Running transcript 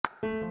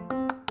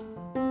Welcome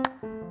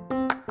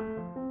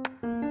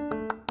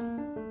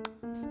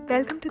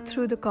to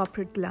Through the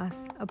Corporate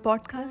Glass, a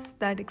podcast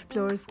that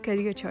explores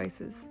career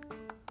choices.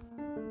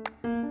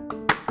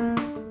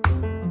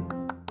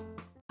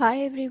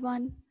 Hi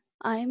everyone,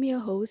 I am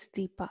your host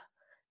Deepa.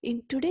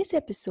 In today's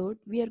episode,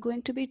 we are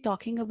going to be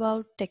talking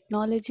about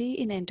technology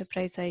in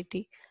enterprise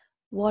IT,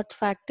 what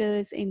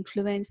factors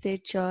influence their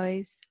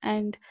choice,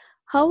 and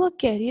how a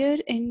career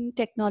in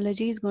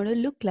technology is going to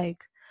look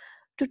like.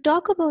 To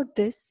talk about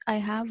this, I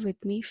have with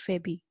me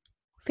Feby.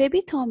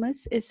 Feby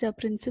Thomas is a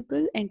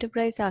principal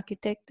enterprise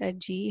architect at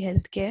GE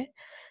Healthcare.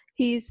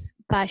 He is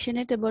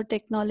passionate about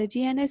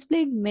technology and has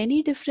played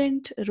many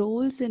different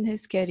roles in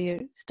his career,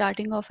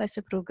 starting off as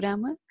a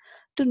programmer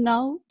to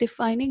now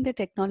defining the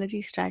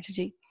technology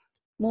strategy.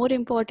 More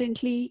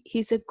importantly,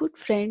 he's a good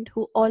friend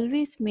who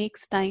always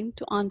makes time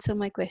to answer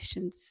my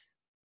questions.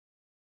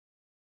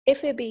 Hey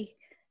Feby,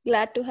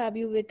 glad to have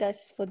you with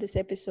us for this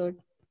episode.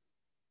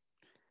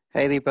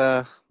 Hey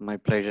Deepa, my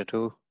pleasure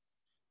too.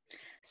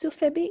 So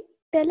Feby,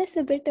 tell us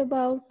a bit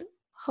about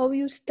how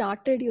you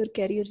started your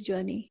career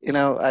journey.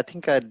 I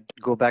think I'd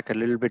go back a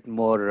little bit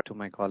more to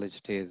my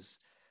college days.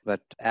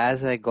 But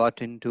as I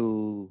got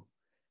into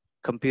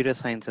computer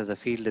science as a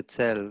field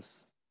itself,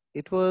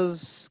 it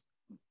was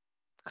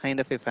kind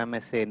of, if I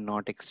may say,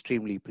 not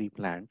extremely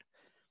pre-planned.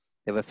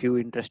 There were few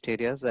interest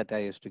areas that I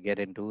used to get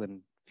into and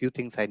few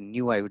things I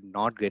knew I would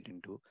not get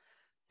into.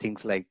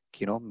 Things like,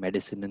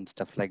 medicine and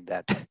stuff like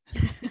that.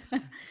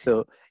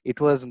 So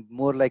it was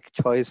more like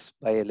choice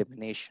by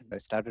elimination. I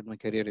started my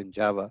career in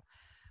Java.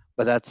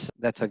 But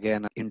that's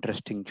again an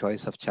interesting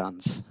choice of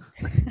chance.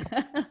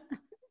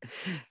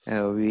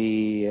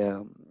 We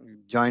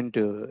joined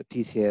to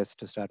TCS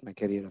to start my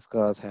career. Of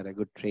course, had a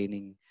good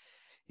training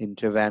in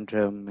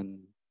Trivandrum,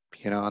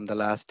 and on the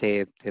last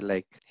day, they're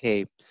like,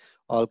 "Hey,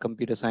 all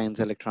computer science,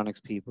 electronics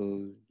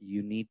people,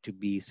 you need to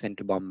be sent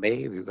to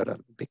Bombay. We've got a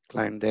big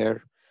client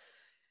there,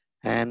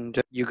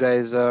 and you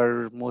guys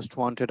are most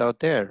wanted out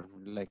there."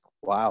 Like,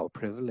 wow,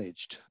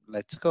 privileged.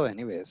 Let's go,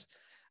 anyways.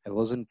 I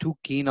wasn't too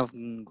keen of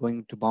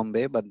going to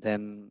Bombay, but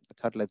then I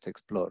thought let's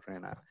explore,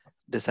 and I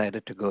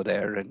decided to go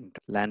there and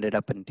landed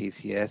up in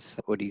TCS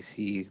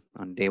ODC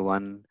on day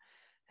one,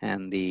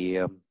 and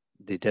the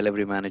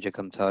delivery manager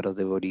comes out of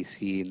the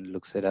ODC and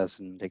looks at us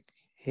and like,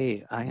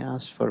 "Hey, I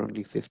asked for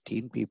only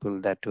 15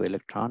 people, that to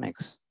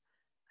electronics.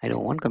 I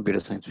don't want computer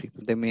science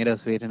people." They made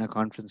us wait in a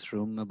conference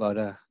room. About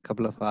a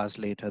couple of hours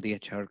later, the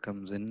HR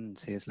comes in and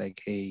says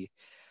like, "Hey,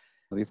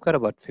 we've got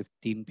about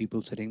 15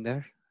 people sitting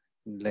there."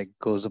 And like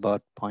goes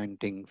about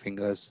pointing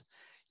fingers.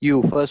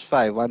 "You first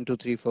five, 1, 2,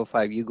 3, 4,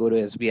 5, you go to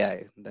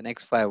SBI. The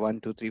next five, 1,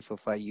 2, 3, 4,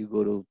 5, you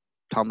go to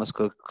Thomas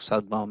Cook,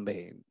 South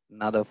Bombay.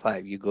 Another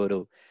five, you go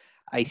to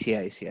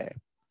ICICI."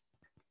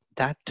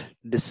 That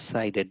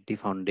decided the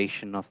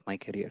foundation of my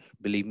career,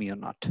 believe me or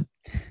not.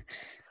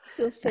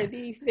 So,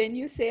 Feby, when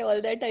you say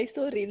all that, I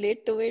so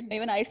relate to it.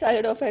 Even I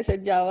started off as a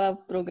Java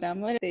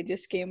programmer. They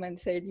just came and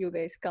said, "You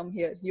guys come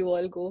here. You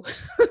all go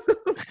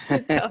to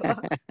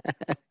Java."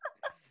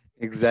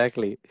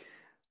 Exactly.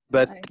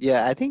 But I,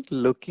 yeah, I think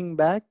looking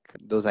back,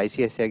 those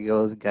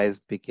ICICI guys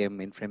became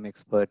mainframe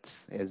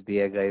experts.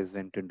 SBI guys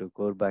went into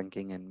core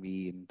banking, and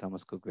we in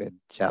Thomas Cook were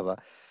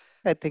Java.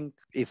 I think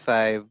if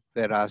I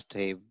were asked,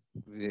 "Hey,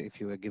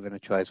 if you were given a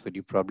choice, would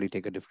you probably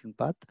take a different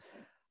path?"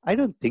 I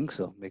don't think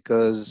so,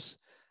 because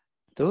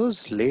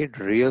those laid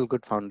real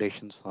good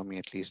foundations for me,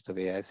 at least the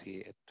way I see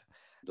it.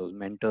 Those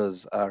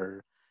mentors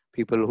are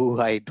people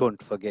who I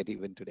don't forget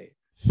even today.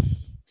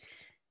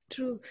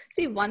 True.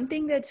 See, one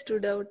thing that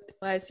stood out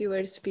as you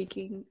were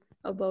speaking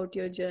about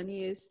your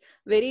journey is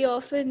very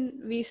often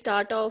we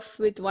start off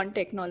with one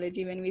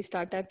technology when we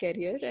start our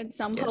career, and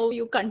somehow Yes.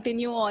 you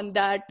continue on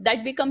that.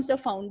 That becomes the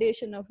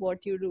foundation of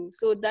what you do.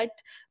 So that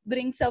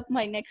brings up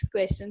my next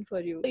question for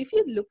you. If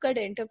you look at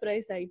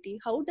enterprise IT,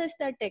 how does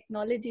that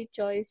technology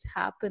choice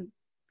happen?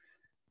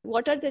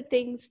 What are the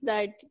things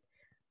that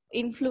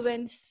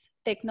influence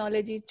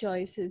technology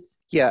choices?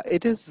 Yeah,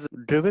 it is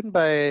driven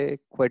by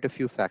quite a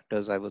few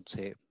factors, I would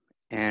say.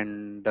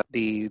 And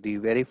the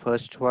very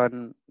first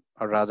one,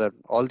 or rather,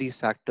 all these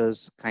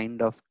factors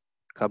kind of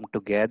come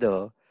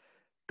together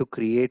to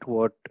create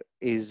what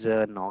is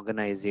an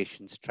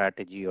organization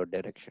strategy or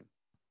direction.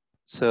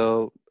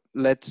 So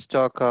let's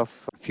talk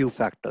of a few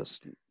factors.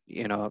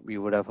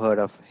 You would have heard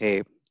of,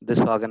 hey, this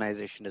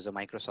organization is a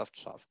Microsoft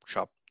soft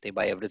shop. They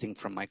buy everything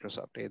from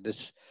Microsoft. Hey,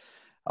 this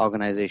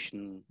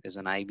organization is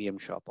an IBM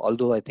shop.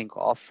 Although I think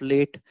off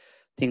late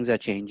things are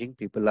changing.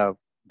 People are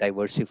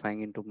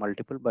diversifying into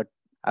multiple, but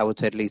I would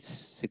say at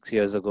least 6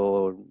 years ago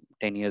or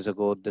 10 years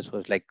ago, this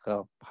was like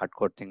a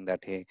hardcore thing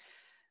that, hey,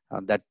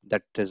 that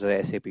is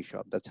a SAP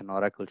shop, that's an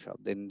Oracle shop.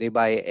 Then they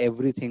buy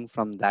everything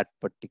from that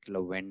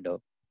particular vendor.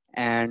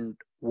 And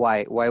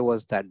why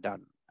was that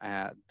done?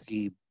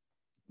 The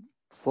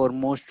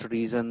foremost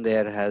reason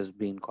there has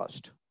been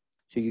cost.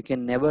 So you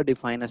can never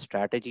define a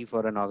strategy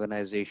for an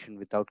organization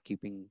without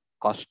keeping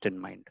cost in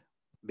mind,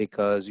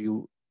 because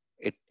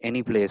at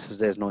any places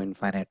there's no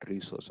infinite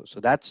resources. So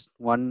that's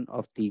one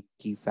of the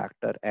key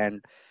factor.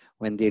 And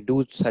when they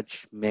do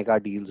such mega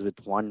deals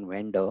with one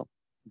vendor,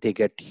 they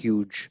get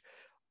huge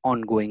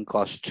ongoing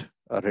cost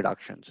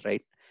reductions,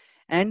 right?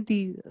 And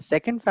the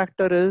second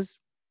factor is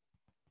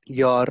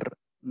your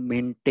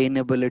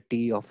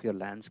maintainability of your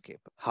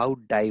landscape. How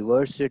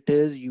diverse it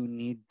is, you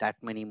need that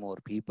many more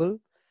people.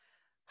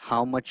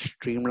 How much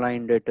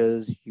streamlined it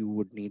is, you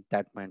would need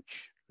that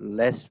much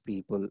less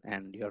people,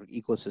 and your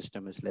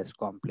ecosystem is less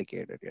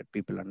complicated. Yet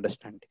people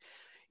understand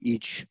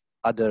each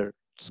other's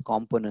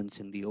components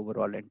in the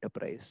overall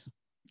enterprise.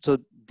 So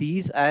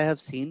these I have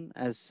seen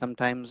as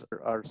sometimes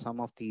are some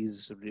of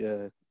these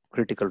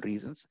critical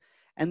reasons.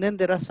 And then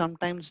there are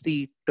sometimes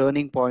the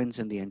turning points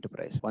in the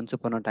enterprise. Once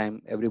upon a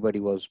time, everybody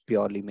was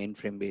purely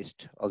mainframe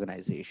based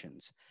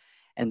organizations.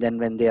 And then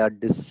when they are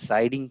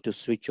deciding to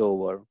switch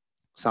over,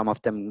 some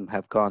of them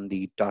have gone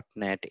the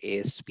 .NET,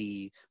 ASP,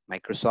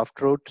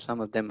 Microsoft route.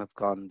 Some of them have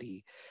gone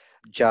the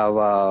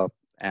Java,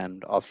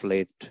 and of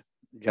late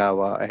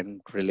Java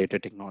and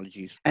related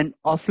technologies. And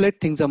of late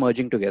things are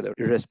merging together.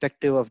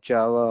 Irrespective of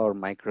Java or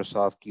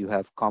Microsoft, you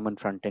have common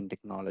front-end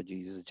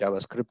technologies.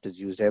 JavaScript is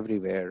used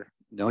everywhere.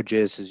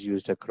 Node.js is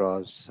used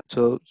across.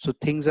 So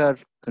things are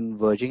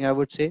converging, I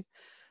would say.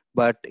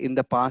 But in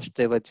the past,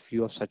 there were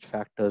few of such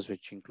factors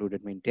which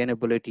included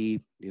maintainability,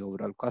 the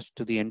overall cost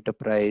to the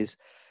enterprise,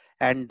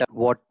 and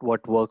what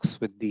works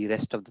with the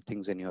rest of the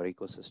things in your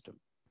ecosystem.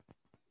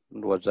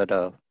 Was that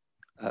a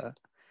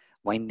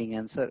winding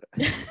answer?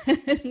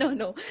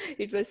 No,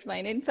 it was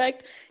fine. In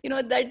fact,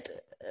 that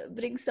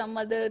brings some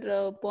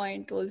other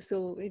point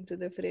also into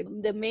the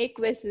frame. The make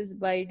versus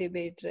buy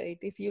debate, right?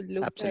 If you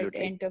look at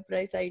Absolutely.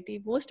 enterprise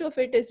IT, most of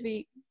it is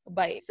we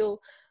buy. So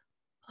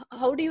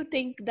how do you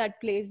think that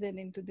plays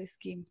into this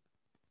scheme?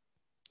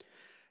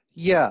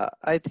 Yeah,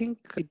 I think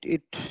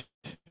it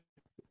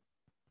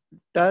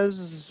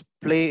does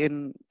play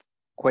in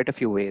quite a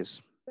few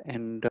ways.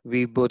 And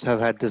we both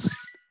have had this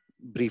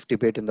brief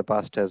debate in the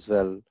past as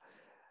well.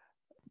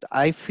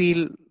 I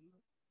feel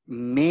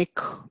make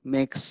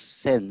makes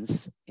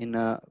sense in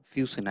a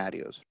few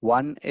scenarios.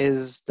 One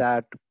is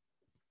that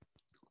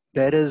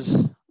there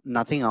is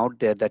nothing out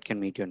there that can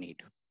meet your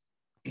need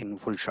in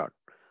full shot.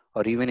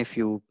 Or even if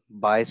you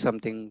buy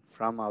something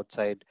from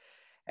outside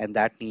and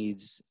that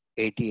needs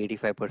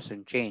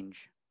 80-85%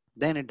 change,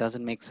 then it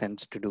doesn't make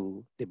sense to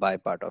do the buy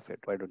part of it.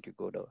 Why don't you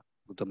go to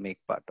the make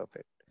part of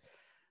it?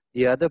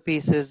 The other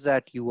piece is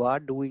that you are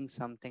doing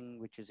something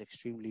which is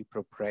extremely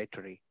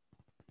proprietary.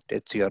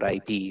 It's your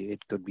IP, it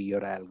could be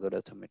your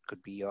algorithm, it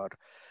could be your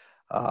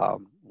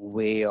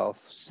way of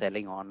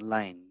selling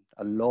online.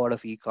 A lot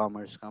of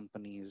e-commerce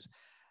companies,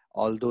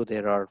 although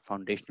there are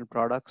foundational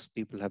products,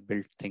 people have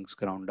built things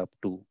ground up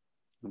too,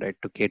 right,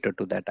 to cater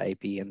to that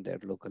IP and their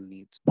local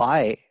needs.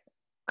 Buy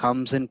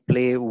comes in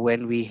play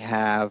when we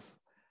have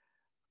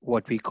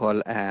what we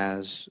call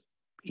as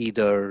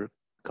either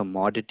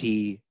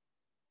commodity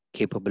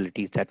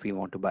capabilities that we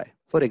want to buy.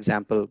 For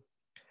example,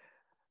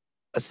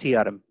 a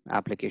CRM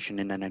application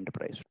in an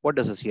enterprise. What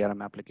does a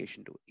CRM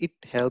application do? It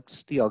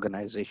helps the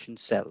organization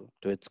sell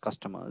to its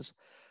customers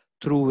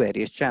through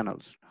various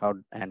channels. How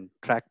and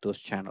track those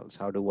channels.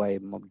 How do I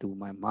do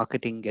my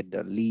marketing, get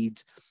the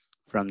leads?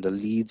 From the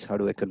leads, how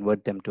do I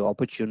convert them to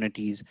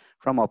opportunities?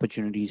 From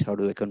opportunities, how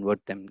do I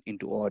convert them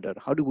into order?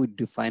 How do we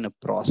define a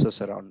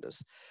process around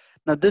this?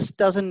 Now, this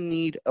doesn't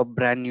need a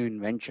brand new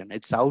invention.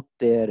 It's out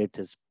there, it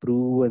is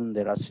proven,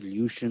 there are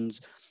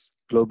solutions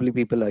globally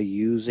people are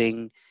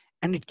using,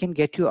 and it can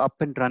get you up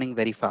and running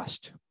very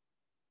fast.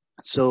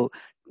 So,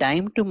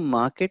 time to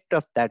market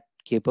of that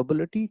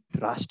capability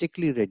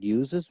drastically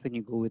reduces when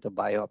you go with a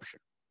buy option.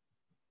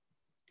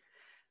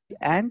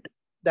 And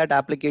that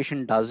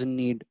application doesn't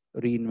need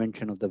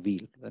reinvention of the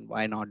wheel. Then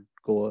why not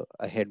go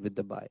ahead with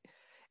the buy?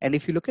 And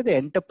if you look at the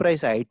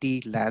enterprise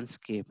IT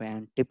landscape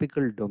and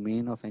typical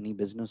domain of any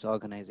business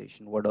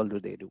organization, what all do?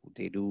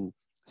 They do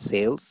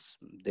sales,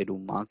 they do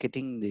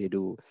marketing, they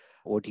do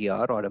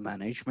OTR, order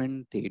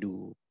management, they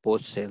do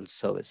post-sales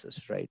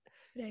services, right?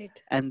 Right.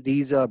 And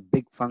these are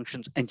big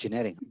functions,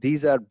 engineering.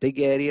 These are big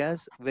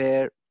areas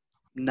where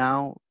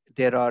now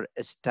there are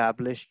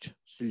established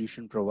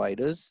solution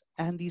providers,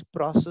 and these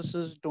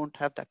processes don't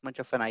have that much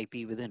of an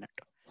IP within it.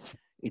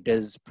 It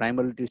is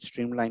primarily to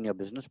streamline your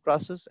business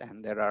process,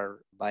 and there are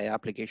buy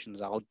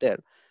applications out there.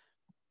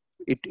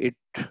 It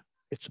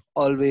it's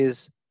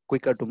always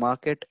quicker to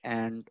market,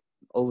 and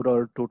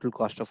overall total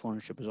cost of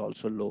ownership is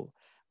also low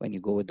when you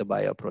go with the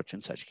buy approach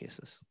in such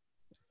cases.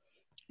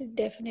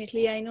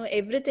 Definitely. I know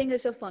everything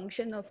is a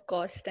function of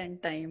cost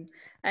and time.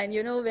 And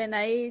when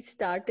I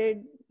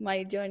started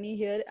my journey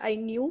here, I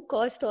knew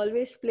cost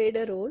always played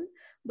a role,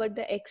 but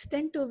the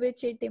extent to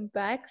which it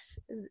impacts,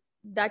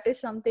 that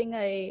is something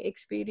I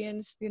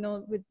experienced,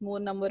 with more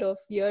number of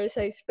years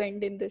I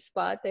spent in this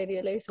path. I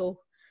realized, oh,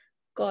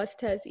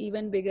 cost has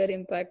even bigger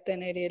impact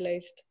than I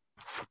realized.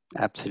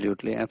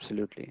 Absolutely.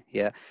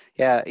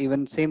 Yeah.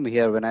 Even same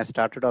here. When I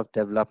started off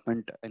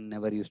development, I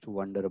never used to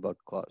wonder about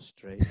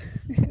cost, right?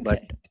 But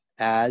Right.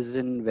 as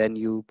in when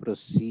you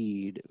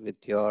proceed with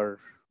your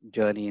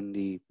journey in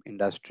the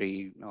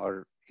industry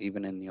or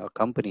even in your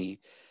company,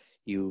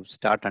 You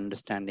start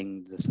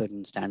understanding the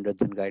certain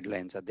standards and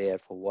guidelines are there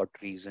for what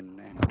reason.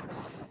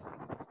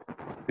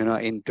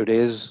 And in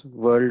today's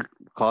world,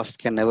 cost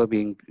can never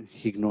be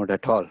ignored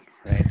at all,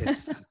 right?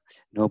 It's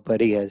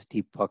nobody has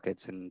deep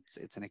pockets, and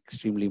it's an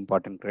extremely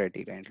important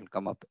criteria, and it'll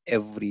come up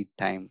every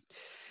time.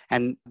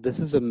 And this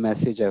is a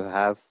message I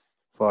have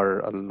for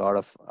a lot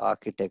of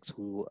architects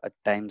who at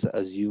times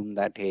assume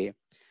that, hey,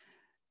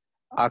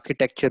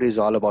 architecture is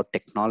all about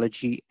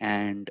technology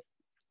and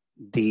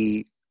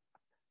the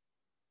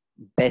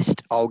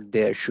best out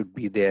there should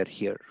be there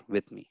here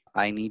with me.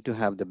 I need to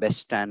have the best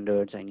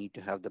standards, I need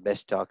to have the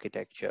best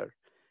architecture.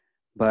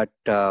 But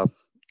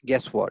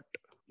guess what?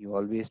 You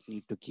always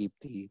need to keep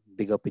the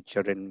bigger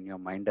picture in your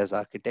mind as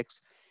architects.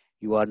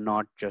 You are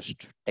not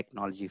just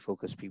technology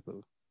focused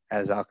people.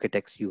 As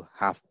architects, you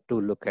have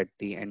to look at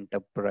the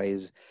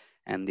enterprise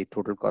and the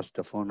total cost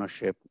of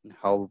ownership,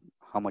 how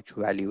much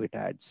value it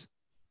adds.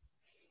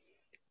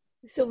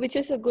 So, which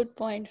is a good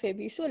point,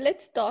 Fabi. So,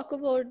 let's talk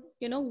about,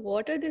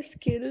 what are the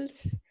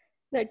skills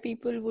that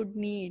people would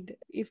need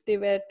if they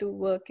were to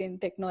work in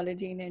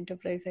technology in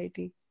enterprise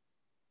IT?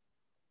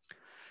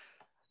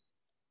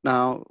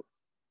 Now,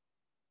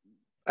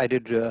 I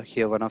did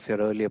hear one of your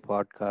earlier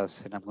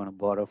podcasts, and I'm going to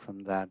borrow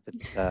from that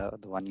with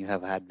the one you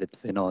have had with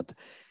Vinod.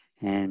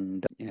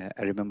 And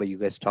I remember you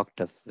guys talked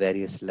of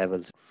various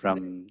levels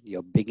from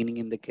your beginning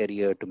in the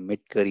career to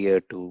mid career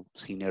to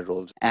senior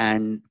roles.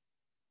 And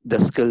the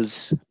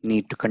skills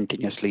need to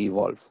continuously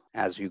evolve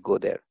as you go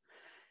there.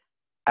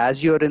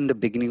 As you're in the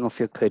beginning of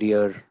your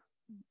career,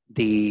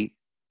 the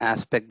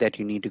aspect that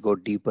you need to go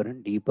deeper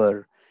and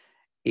deeper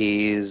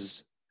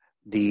is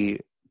the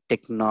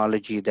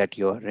technology that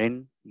you're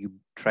in. You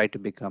try to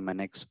become an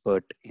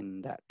expert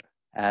in that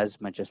as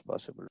much as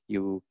possible.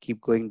 You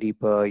keep going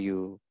deeper,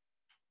 you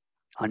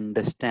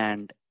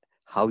understand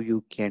how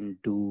you can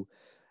do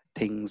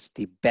things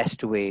the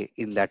best way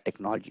in that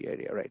technology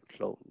area, right?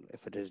 So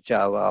if it is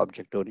Java,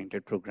 object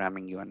oriented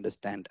programming, you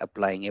understand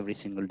applying every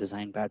single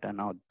design pattern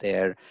out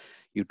there.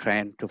 You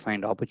try to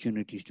find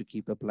opportunities to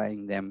keep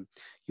applying them.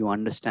 You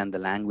understand the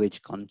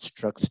language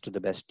constructs to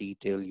the best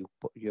detail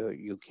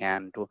you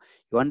can. To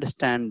you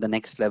understand the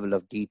next level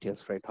of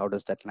details, right? How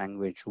does that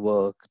language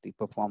work? The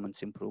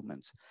performance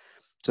improvements.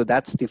 So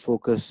that's the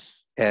focus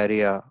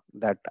area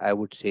that I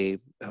would say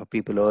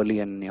people early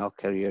in your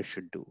career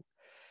should do.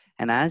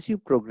 And as you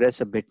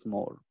progress a bit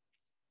more,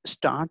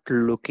 start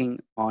looking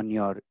on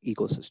your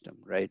ecosystem,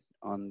 right?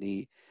 On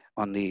the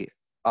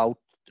out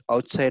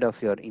outside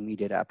of your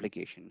immediate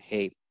application.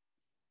 Hey,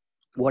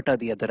 what are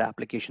the other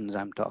applications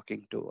I'm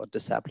talking to, or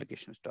this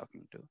application is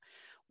talking to?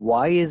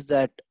 Why is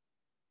that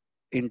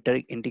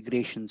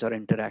integrations or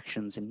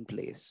interactions in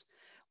place?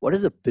 What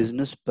is the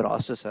business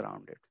process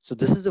around it? So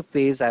this is a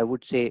phase I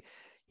would say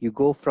you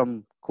go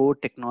from core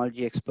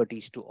technology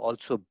expertise to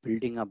also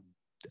building up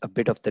a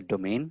bit of the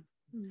domain,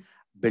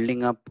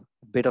 building up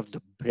a bit of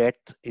the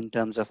breadth in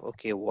terms of,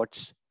 okay,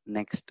 what's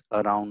next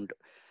around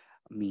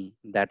me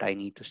that I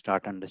need to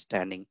start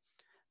understanding.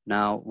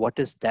 Now, what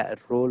is that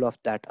role of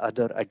that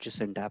other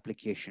adjacent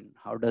application?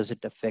 How does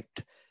it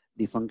affect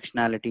the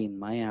functionality in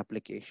my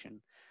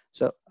application?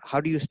 So how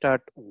do you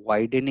start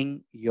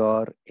widening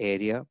your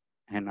area,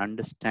 and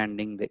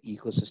understanding the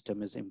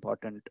ecosystem is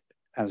important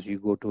as you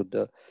go to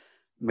the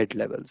mid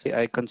levels.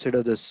 I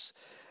consider this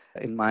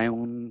in my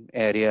own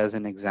area as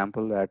an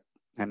example that,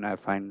 and I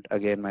find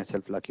again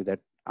myself lucky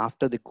that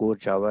after the core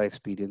Java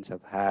experience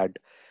I've had,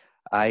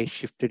 I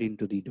shifted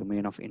into the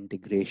domain of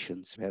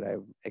integrations where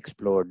I've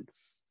explored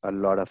a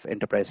lot of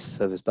enterprise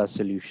service bus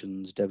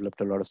solutions,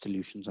 developed a lot of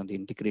solutions on the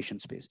integration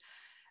space.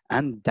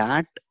 And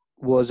that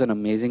was an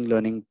amazing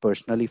learning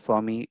personally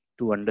for me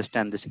to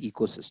understand this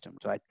ecosystem.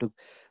 So I took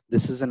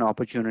this as an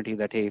opportunity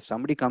that, hey, if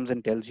somebody comes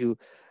and tells you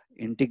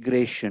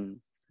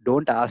integration,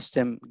 don't ask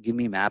them, give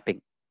me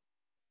mapping.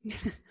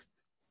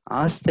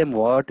 Ask them,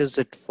 what is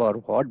it for?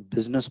 What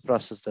business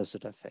process does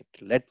it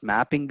affect? Let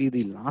mapping be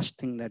the last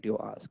thing that you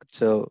ask.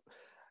 So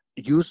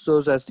use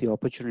those as the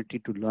opportunity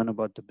to learn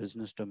about the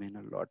business domain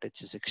a lot,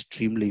 which is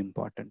extremely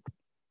important.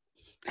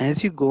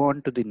 As you go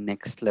on to the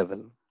next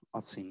level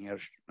of senior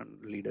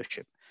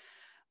leadership,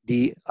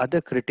 the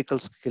other critical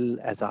skill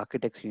as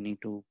architects you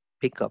need to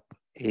pick up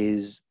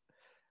is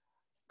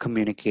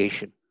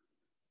communication.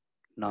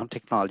 Not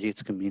technology,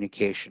 it's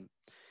communication.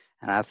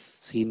 And I've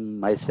seen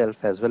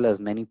myself as well as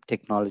many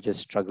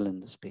technologists struggle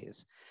in this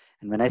space.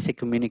 And when I say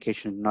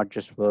communication, not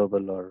just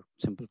verbal or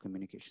simple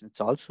communication,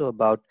 it's also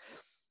about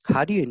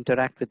how do you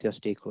interact with your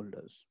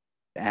stakeholders.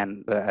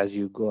 And as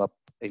you go up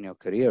in your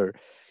career,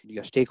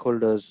 your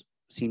stakeholders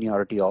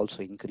seniority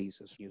also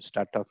increases. You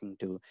start talking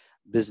to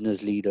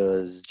business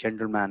leaders,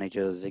 general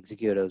managers,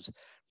 executives.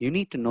 You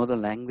need to know the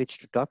language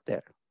to talk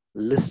there.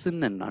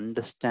 Listen and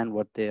understand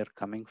what they're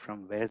coming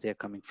from, where they're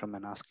coming from,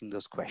 and asking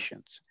those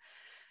questions.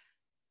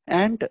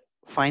 And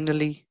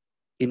finally,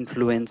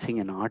 influencing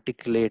and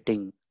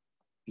articulating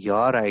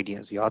your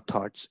ideas, your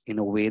thoughts in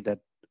a way that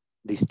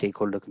the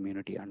stakeholder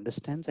community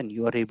understands, and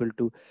you are able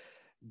to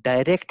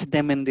direct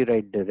them in the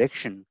right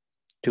direction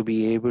to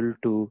be able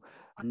to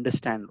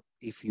understand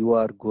if you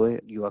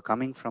are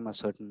coming from a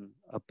certain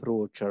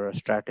approach or a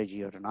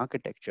strategy or an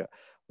architecture,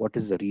 what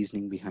is the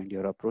reasoning behind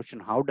your approach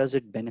and how does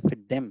it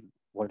benefit them?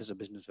 What is the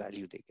business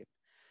value they get?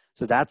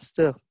 So that's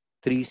the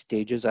three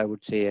stages I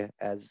would say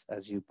as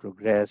you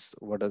progress.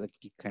 What are the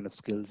key kind of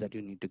skills that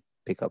you need to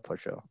pick up for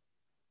sure?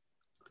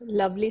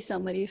 Lovely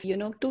summary.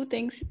 Two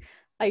things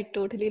I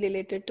totally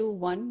related to.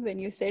 One, when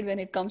you said when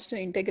it comes to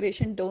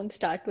integration, don't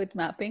start with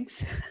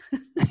mappings.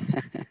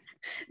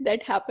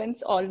 That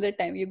happens all the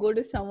time. You go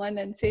to someone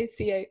and say,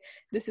 see,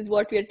 this is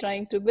what we are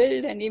trying to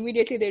build. And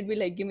immediately they'd be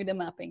like, give me the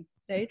mapping,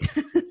 right?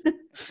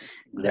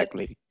 that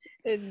Exactly.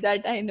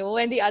 that I know.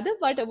 And the other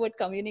part about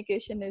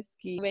communication is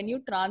key. When you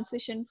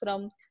transition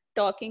from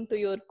talking to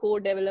your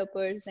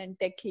co-developers and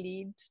tech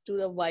leads to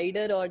the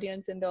wider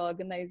audience in the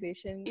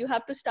organization, you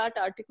have to start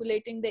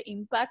articulating the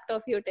impact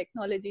of your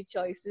technology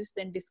choices,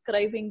 then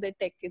describing the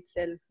tech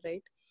itself,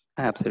 right?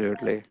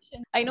 Absolutely.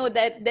 I know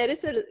that there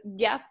is a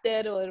gap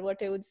there, or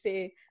what I would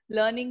say,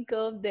 learning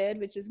curve there,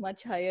 which is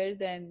much higher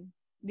than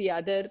the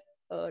other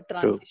True.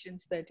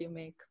 transitions that you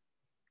make.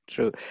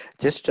 True.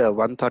 Just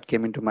one thought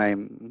came into my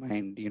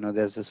mind.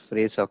 There's this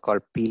phrase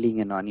called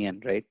peeling an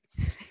onion, right?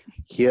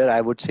 Here,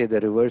 I would say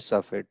the reverse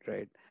of it,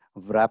 right?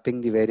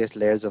 Wrapping the various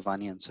layers of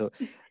onion. So,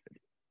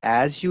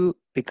 as you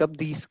pick up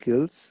these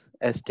skills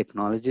as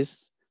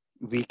technologists,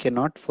 we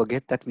cannot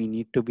forget that we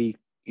need to be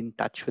in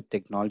touch with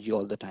technology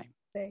all the time.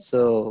 Right.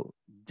 So,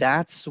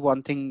 that's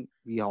one thing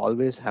we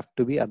always have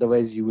to be.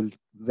 Otherwise, you will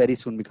very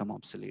soon become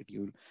obsolete.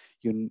 You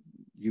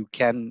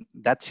can.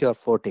 That's your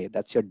forte.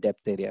 That's your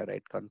depth area,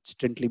 right?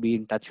 Constantly be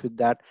in touch with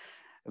that.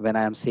 When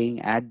I am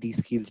saying add these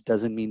skills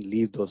doesn't mean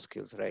leave those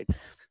skills, right?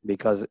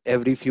 Because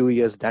every few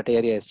years that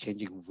area is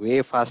changing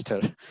way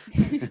faster.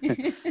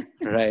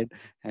 Right?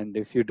 And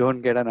if you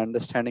don't get an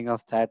understanding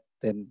of that,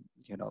 then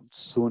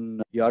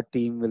soon your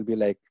team will be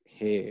like,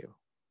 hey,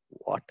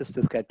 what is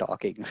this guy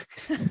talking?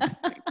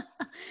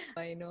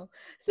 I know.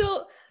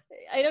 So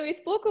I know we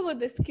spoke about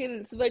the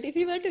skills, but if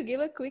you were to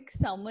give a quick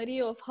summary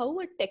of how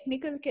a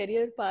technical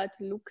career path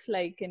looks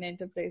like in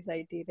enterprise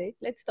IT, right?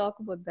 Let's talk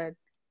about that.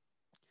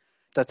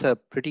 That's a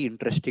pretty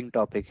interesting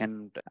topic,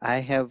 and I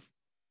have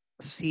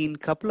seen a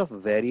couple of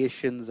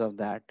variations of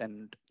that.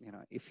 And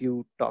if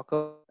you talk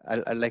about,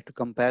 I like to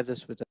compare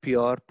this with a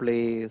pure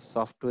play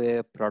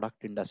software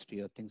product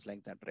industry or things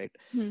like that, right?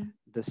 Hmm.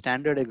 The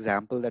standard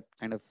example that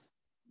kind of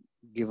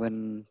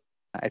given,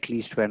 at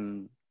least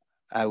when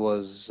I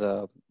was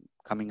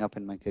coming up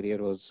in my career,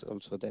 was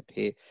also that,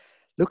 hey,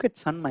 look at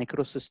Sun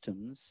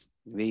Microsystems.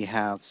 We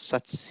have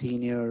such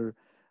senior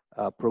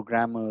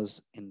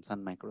programmers in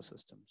Sun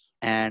Microsystems,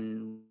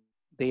 and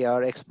they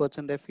are experts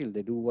in their field.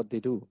 They do what they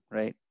do,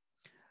 right?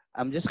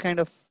 I'm just kind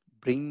of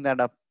bringing that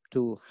up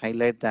to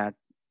highlight that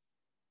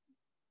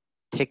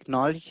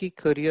technology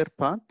career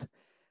path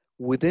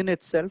within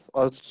itself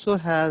also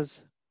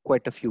has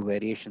quite a few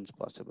variations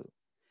possible.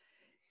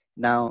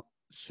 Now,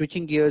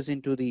 switching gears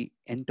into the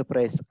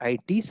enterprise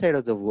IT side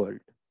of the world,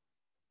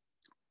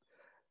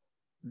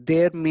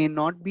 there may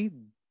not be,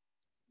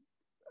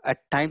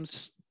 at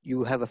times,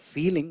 you have a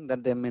feeling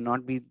that there may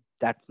not be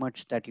that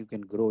much that you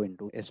can grow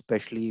into,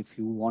 especially if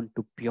you want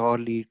to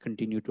purely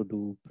continue to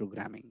do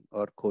programming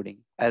or coding.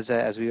 As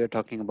we were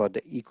talking about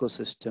the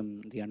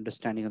ecosystem, the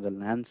understanding of the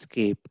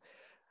landscape,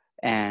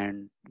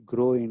 and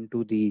grow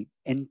into the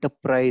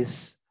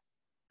enterprise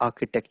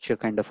architecture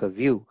kind of a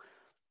view,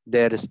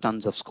 there is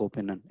tons of scope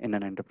in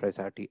an enterprise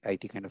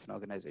IT kind of an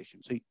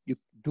organization. So you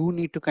do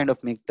need to kind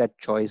of make that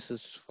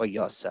choices for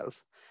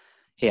yourself.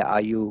 Hey,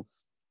 are you,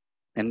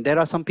 and there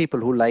are some people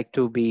who like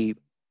to be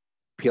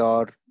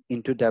pure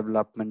into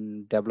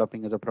developing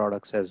of the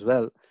products as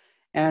well.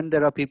 And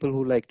there are people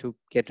who like to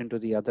get into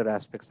the other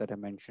aspects that I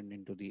mentioned,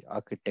 into the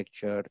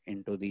architecture,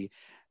 into the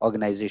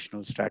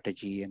organizational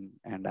strategy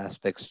and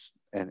aspects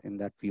in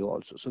that view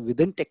also. So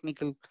within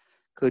technical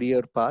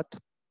career path,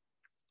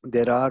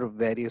 there are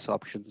various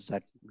options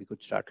that we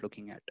could start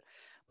looking at.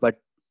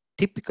 But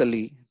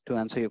typically, to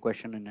answer your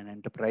question, in an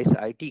enterprise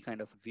IT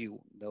kind of view,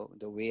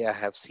 the way I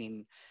have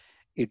seen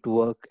it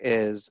work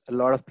is a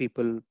lot of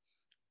people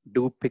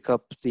do pick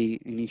up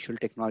the initial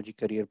technology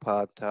career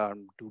path,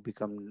 do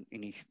become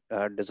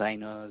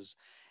designers,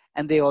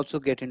 and they also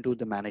get into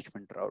the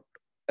management route.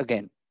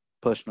 Again,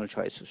 personal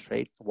choices,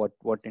 right?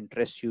 What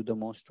interests you the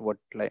most, what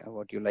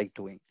you like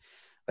doing.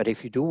 But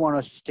if you do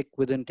want to stick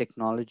within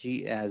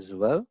technology as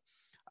well,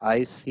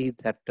 I see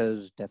that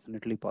as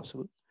definitely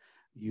possible.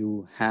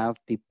 You have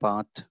the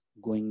path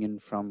going in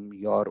from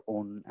your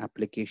own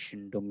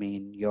application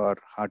domain, your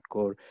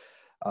hardcore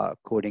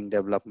coding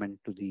development,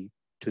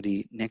 to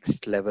the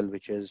next level,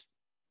 which is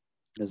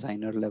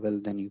designer level.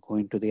 Then you go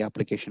into the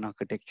application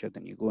architecture,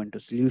 then you go into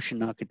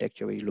solution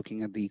architecture, where you're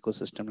looking at the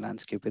ecosystem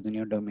landscape within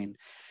your domain,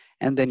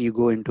 and then you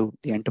go into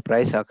the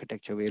enterprise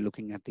architecture, where you're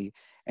looking at the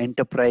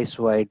enterprise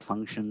wide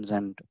functions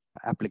and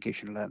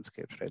application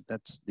landscapes, right?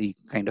 That's the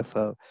kind of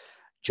a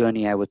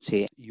journey I would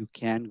say. You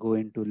can go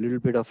into a little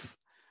bit of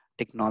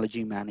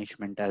technology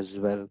management as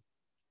well.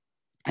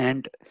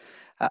 And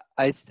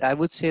I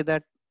would say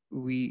that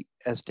we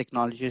as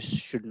technologists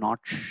should not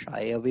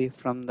shy away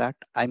from that.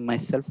 I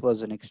myself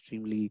was an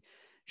extremely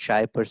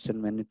shy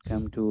person when it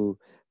came to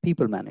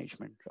people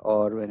management,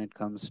 or when it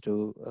comes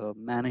to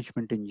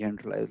management in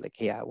general. I was like,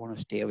 hey, I want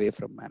to stay away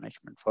from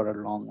management for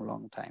a long,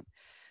 long time.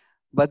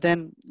 But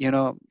then,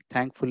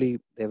 thankfully,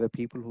 there were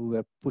people who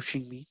were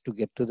pushing me to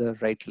get to the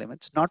right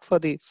limits, not for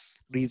the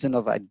reason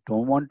of I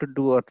don't want to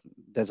do, or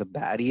there's a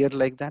barrier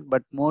like that,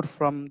 but more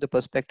from the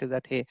perspective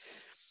that, hey,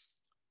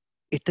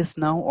 it is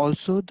now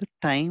also the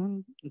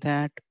time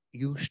that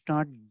you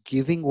start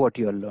giving what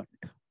you learned,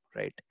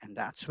 right? And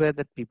that's where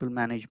that people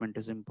management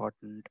is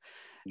important.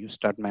 You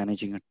start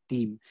managing a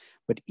team,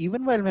 but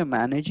even while we're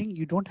managing,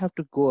 you don't have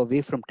to go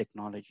away from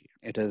technology.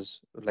 It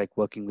is like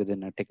working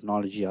within a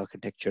technology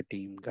architecture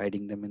team,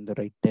 guiding them in the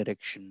right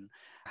direction,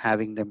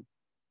 having them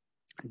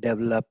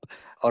develop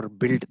or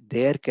build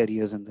their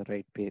careers in the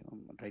right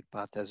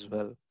path as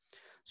well.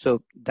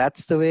 So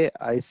that's the way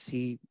I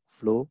see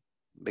flow,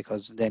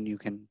 because then you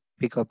can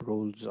pick up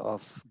roles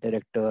of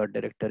director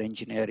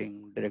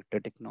engineering,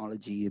 director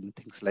technology, and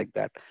things like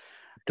that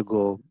to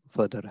go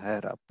further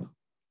higher up.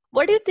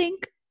 What do you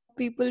think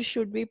people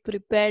should be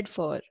prepared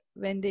for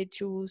when they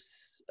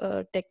choose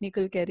a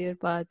technical career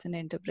path in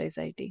enterprise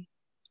IT?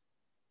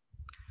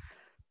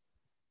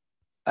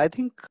 I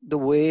think the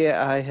way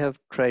I have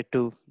tried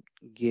to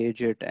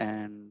gauge it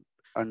and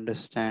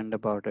understand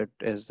about it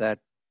is that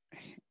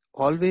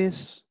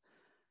always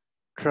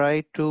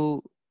try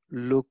to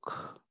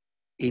look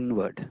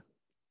inward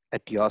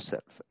at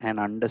yourself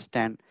and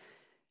understand,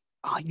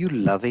 are you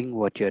loving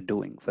what you're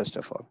doing, first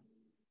of all?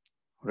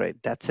 Right,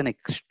 that's an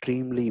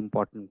extremely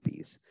important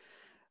piece.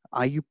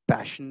 Are you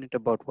passionate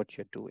about what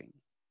you're doing?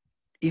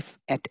 If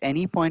at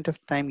any point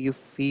of time you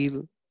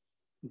feel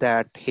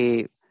that,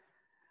 hey,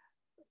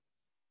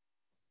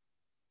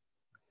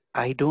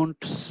 I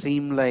don't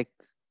seem like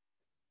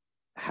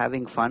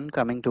having fun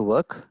coming to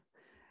work,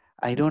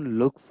 I don't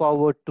look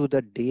forward to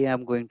the day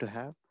I'm going to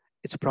have,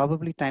 it's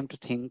probably time to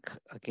think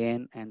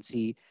again and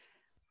see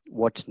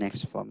what's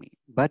next for me.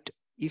 But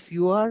if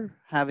you are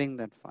having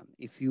that fun,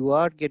 if you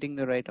are getting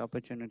the right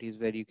opportunities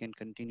where you can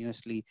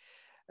continuously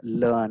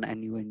learn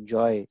and you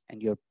enjoy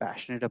and you're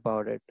passionate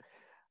about it,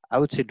 I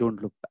would say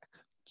don't look back.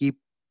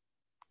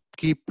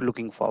 Keep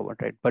looking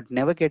forward, right? But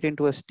never get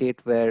into a state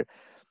where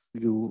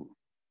you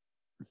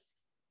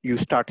you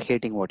start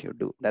hating what you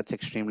do. That's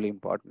extremely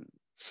important.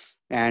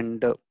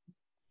 And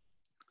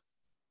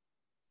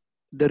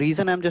the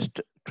reason I'm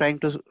just trying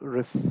to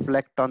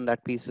reflect on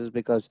that piece is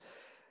because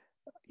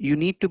you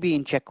need to be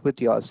in check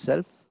with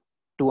yourself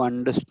to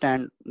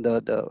understand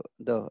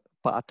the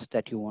path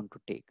that you want to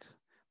take.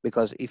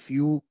 Because if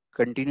you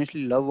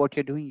continuously love what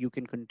you're doing, you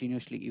can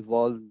continuously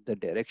evolve the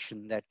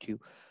direction that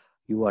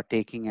you are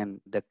taking, and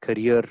the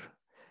career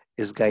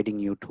is guiding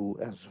you to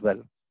as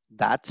well.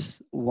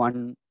 That's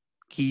one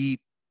key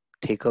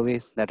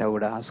takeaway that I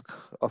would ask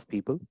of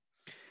people.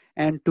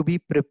 And to be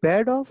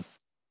prepared of,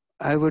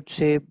 I would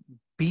say,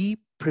 be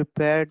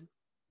prepared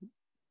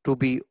to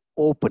be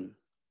open.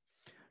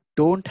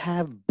 Don't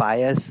have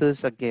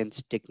biases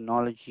against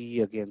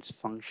technology, against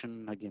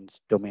function,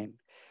 against domain.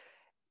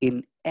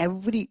 In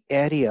every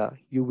area,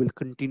 you will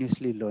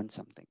continuously learn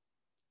something.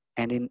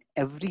 And in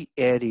every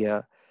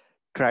area,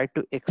 try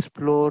to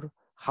explore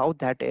how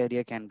that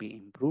area can be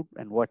improved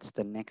and what's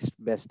the next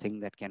best thing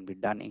that can be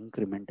done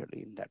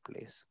incrementally in that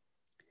place.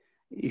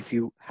 If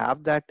you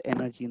have that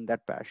energy and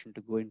that passion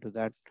to go into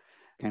that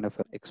kind of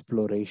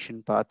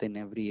exploration path in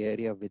every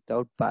area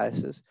without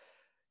biases,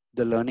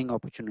 the learning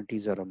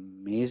opportunities are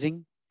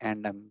amazing.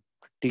 And I'm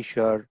pretty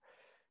sure,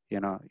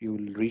 you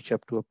will reach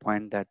up to a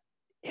point that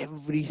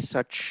every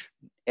such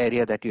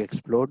area that you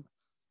explored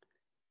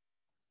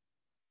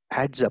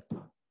adds up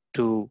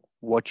to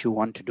what you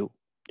want to do.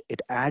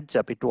 It adds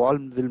up. It all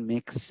will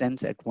make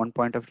sense at one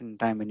point of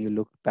time when you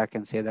look back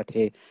and say that,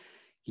 hey,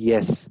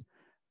 yes,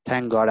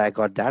 thank God I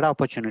got that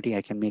opportunity.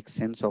 I can make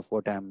sense of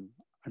what I'm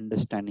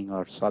understanding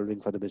or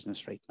solving for the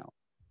business right now.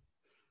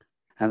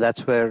 And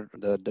that's where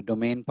the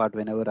domain part,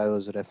 whenever I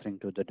was referring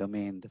to the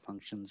domain, the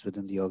functions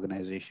within the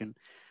organization,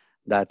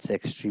 that's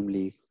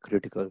extremely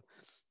critical.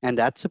 And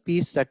that's a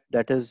piece that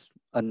is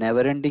a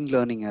never ending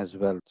learning as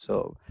well.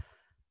 So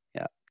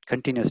yeah,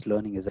 continuous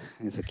learning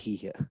is a key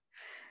here.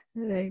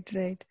 Right,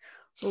 right.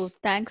 Oh,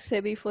 thanks,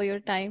 Febi, for your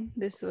time.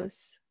 This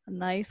was a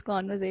nice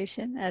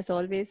conversation. As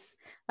always,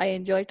 I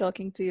enjoy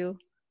talking to you.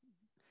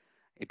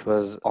 It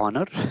was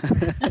honor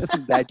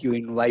that you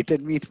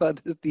invited me for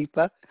this,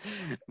 Deepa.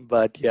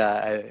 But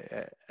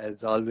yeah,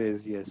 as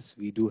always, yes,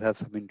 we do have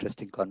some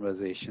interesting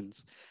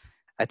conversations.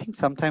 I think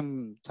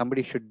sometime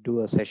somebody should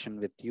do a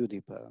session with you,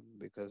 Deepa,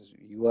 because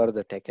you are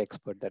the tech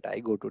expert that I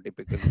go to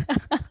typically.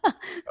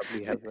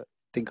 Probably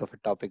think of a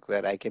topic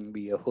where I can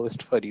be a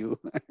host for you.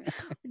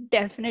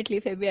 Definitely,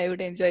 Febi, I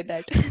would enjoy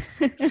that.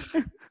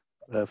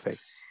 Perfect.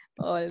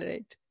 All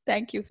right.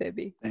 Thank you,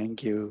 Febi.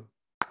 Thank you.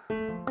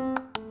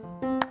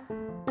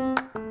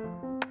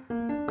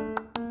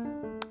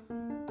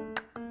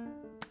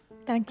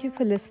 Thank you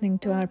for listening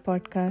to our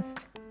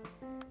podcast.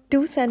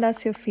 Do send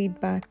us your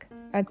feedback.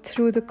 at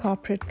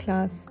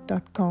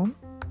throughthecorporateclass.com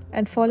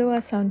and follow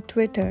us on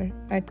Twitter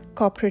at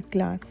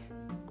corporateglass.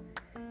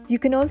 You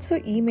can also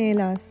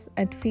email us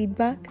at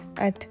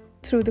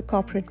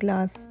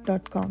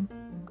feedback@throughthecorporateglass.com.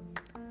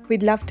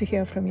 We'd love to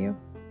hear from you.